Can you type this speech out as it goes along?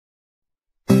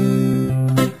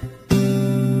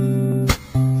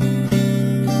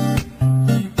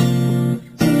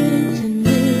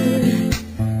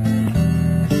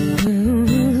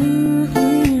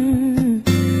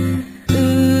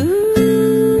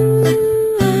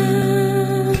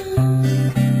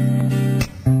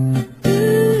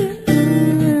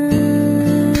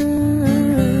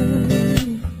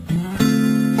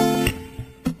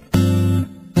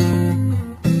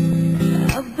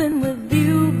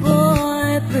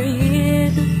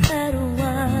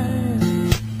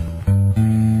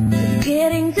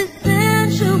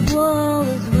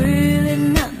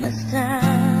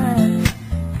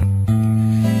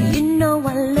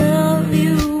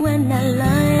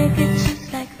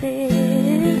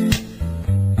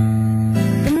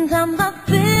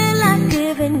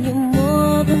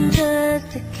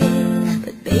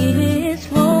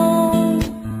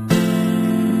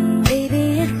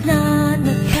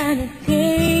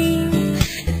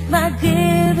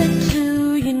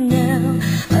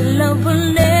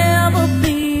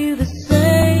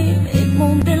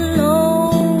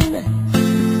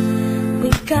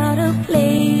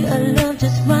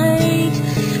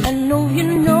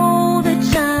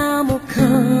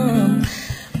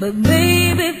But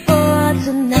baby, for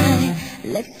tonight,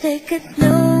 let's take it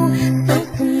slow,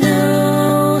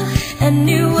 slow.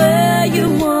 Anywhere you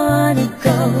wanna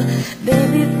go,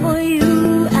 baby, for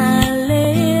you I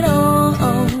lay it all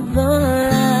on the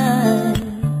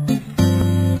line.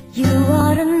 You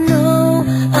ought to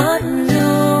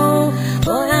know,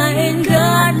 boy, I ain't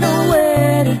got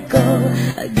nowhere to go.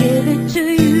 I give it to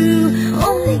you,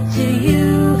 only to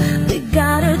you. We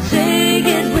gotta take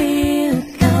it real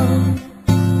slow.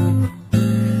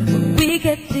 When we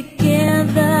get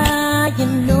together, you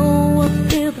know I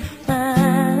feel the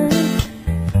fire.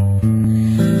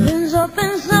 Burns up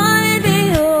inside me,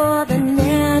 you're the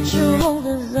natural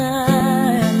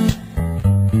desire.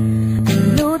 I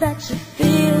know that you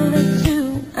feel it too,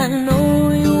 I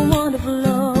know you wanna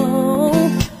flow.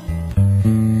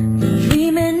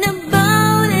 Dreaming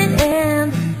about it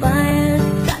and the fire's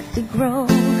got to grow.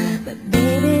 But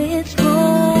baby, it's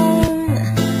wrong.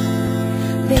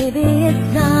 Baby, it's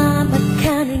not my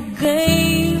kind of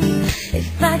game. If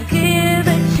I give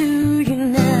it to you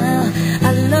now,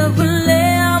 our love will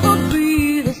never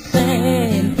be the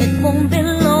same. It won't be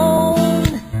long.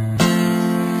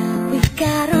 We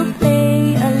gotta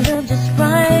play our love just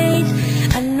right.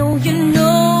 I know you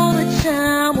know the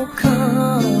time will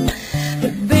come.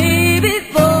 But baby,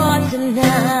 for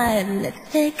tonight, let's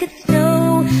take it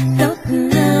slow,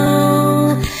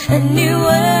 slow.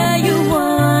 Anywhere you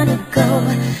wanna go,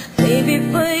 baby,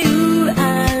 for you I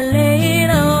lay it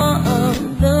all on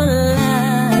the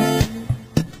line.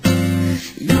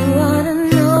 You oughta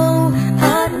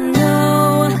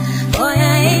know, boy, I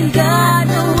ain't got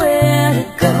nowhere to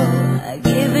go. I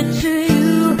give it to you,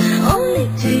 only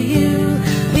to you.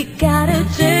 We gotta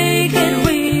take it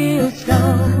real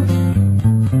slow.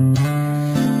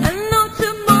 I know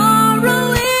tomorrow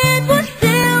it will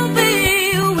still be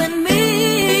you and me.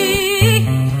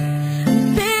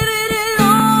 Saving it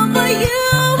all for you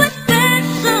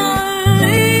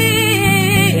especially.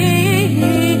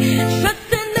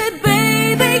 Trusting me,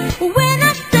 baby, when I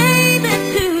save it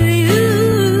to you.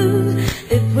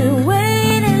 If we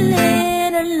wait a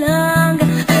little longer,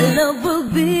 our love will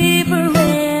be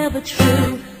forever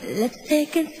true. Let's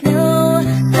take it slow,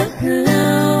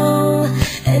 slow.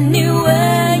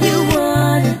 Anywhere you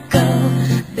wanna go,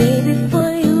 baby, for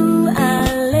you I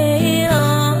lay it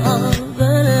all on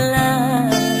the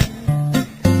line.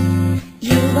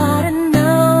 You oughta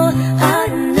know,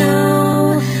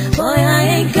 boy, I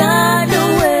ain't got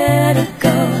nowhere to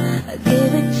go. I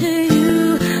give it to you,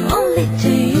 only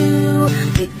to you.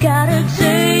 We gotta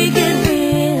take it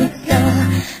real slow.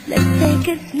 Let's take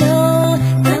it slow,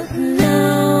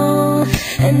 slow.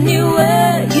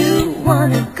 Anywhere you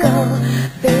wanna go,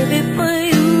 baby.